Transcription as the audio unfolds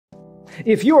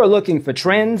If you are looking for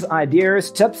trends,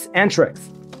 ideas, tips, and tricks,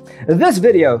 this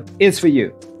video is for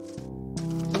you.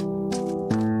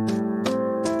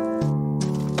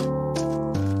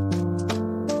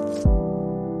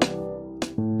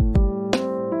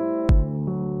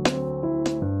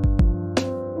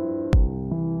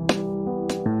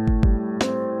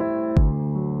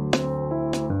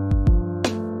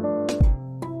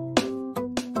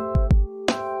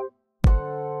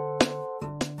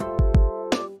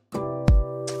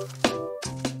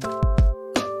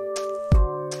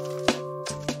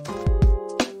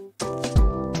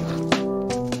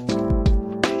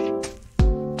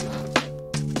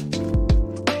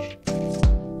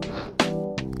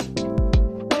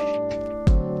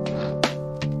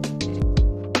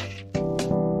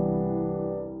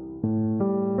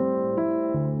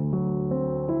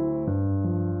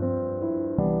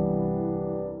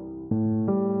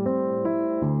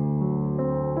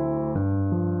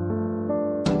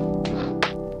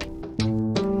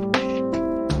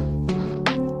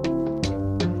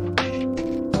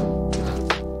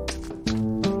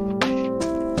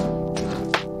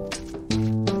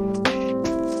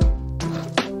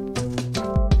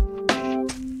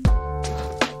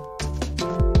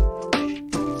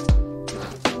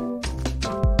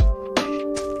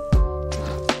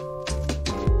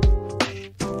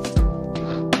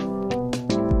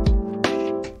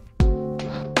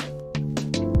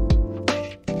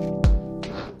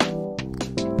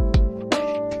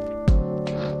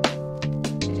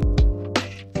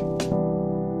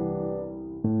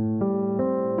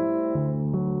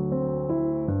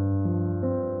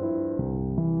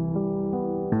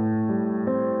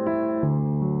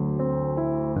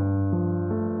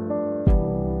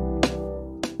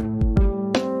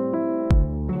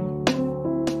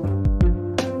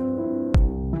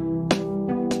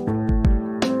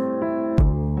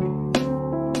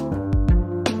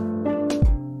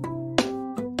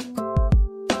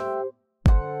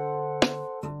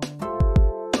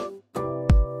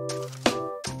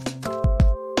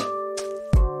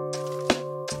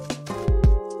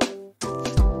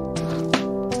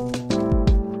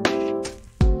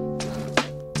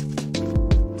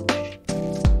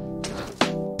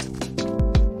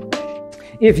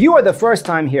 If you are the first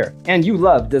time here and you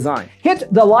love design,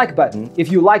 hit the like button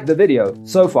if you like the video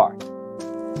so far.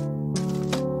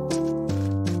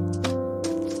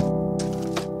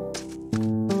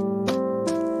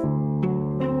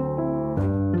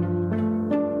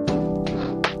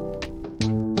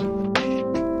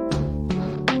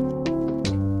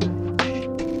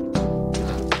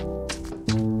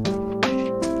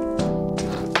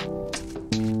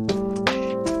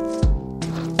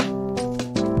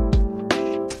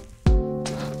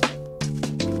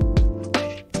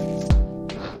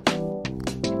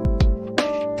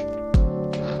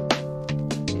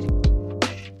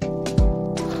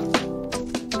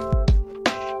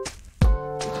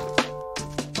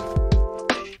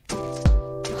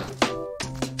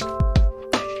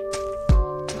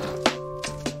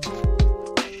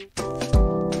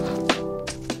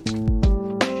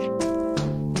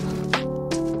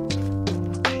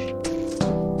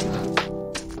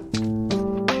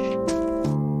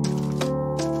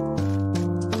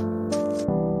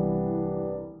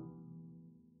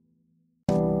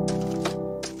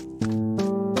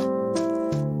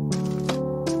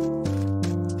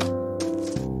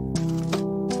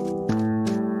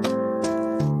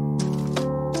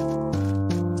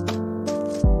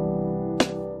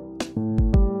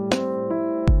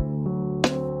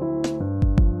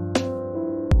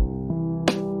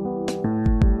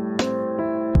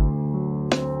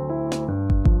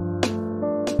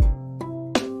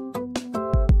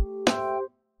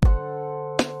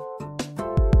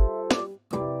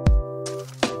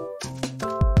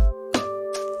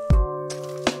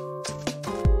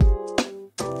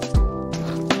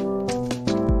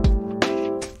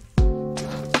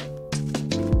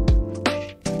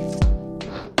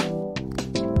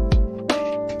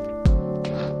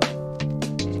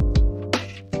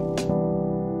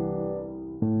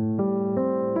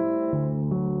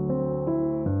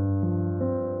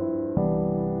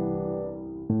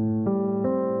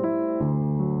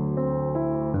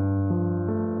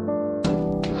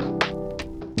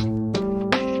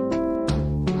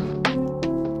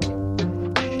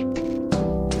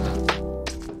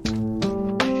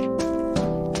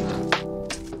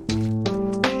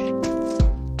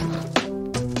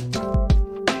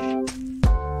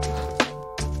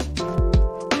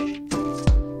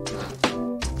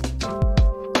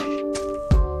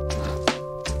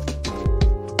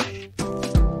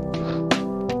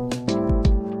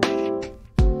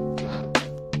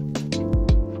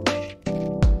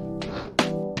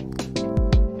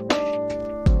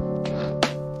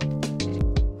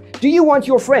 Do you want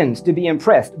your friends to be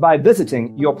impressed by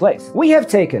visiting your place? We have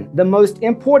taken the most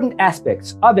important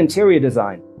aspects of interior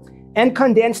design and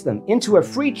condensed them into a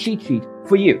free cheat sheet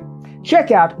for you. Check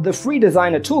out the free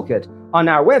designer toolkit on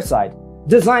our website,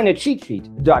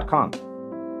 designercheatsheet.com.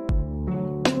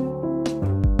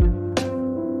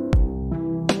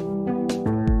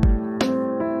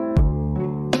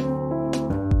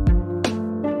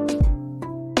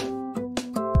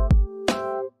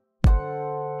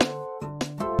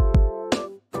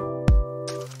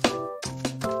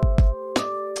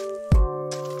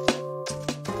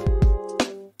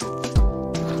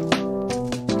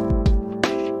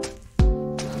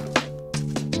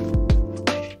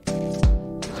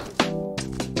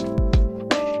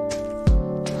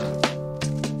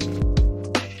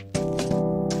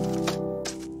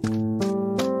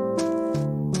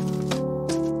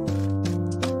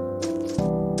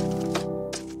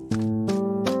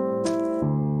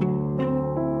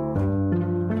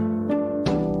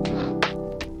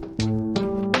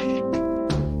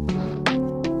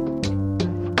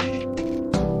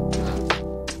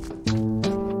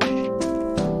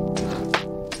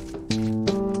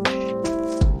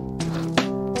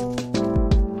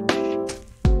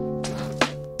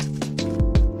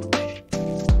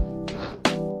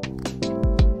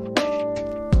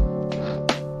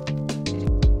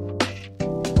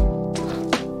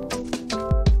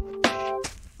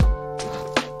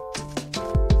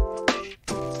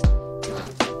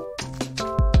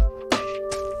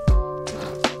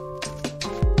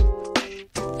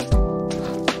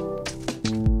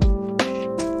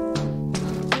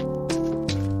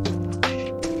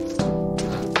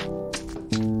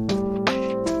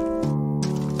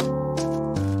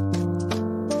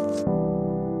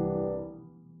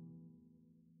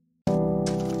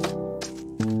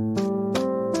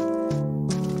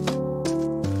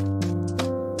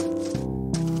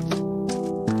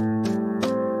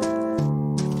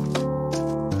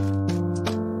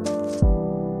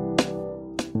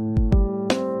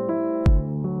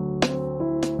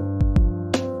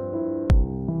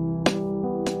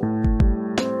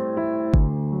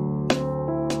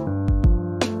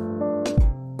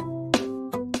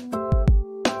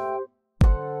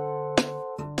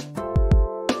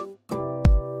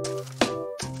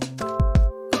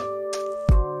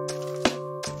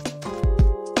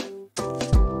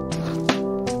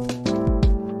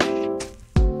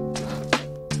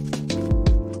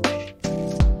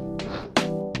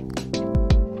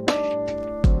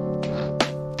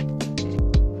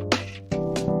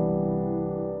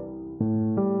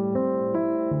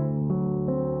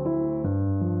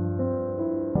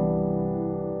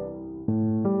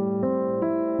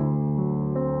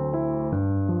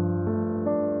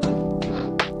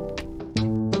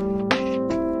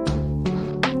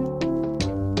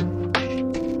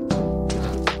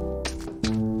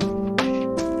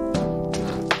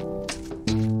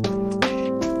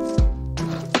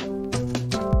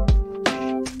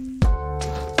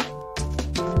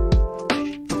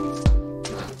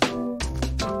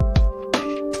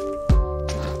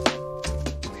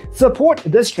 Support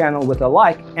this channel with a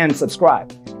like and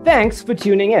subscribe. Thanks for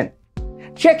tuning in.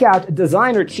 Check out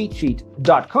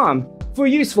designercheatsheet.com for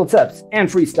useful tips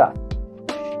and free stuff.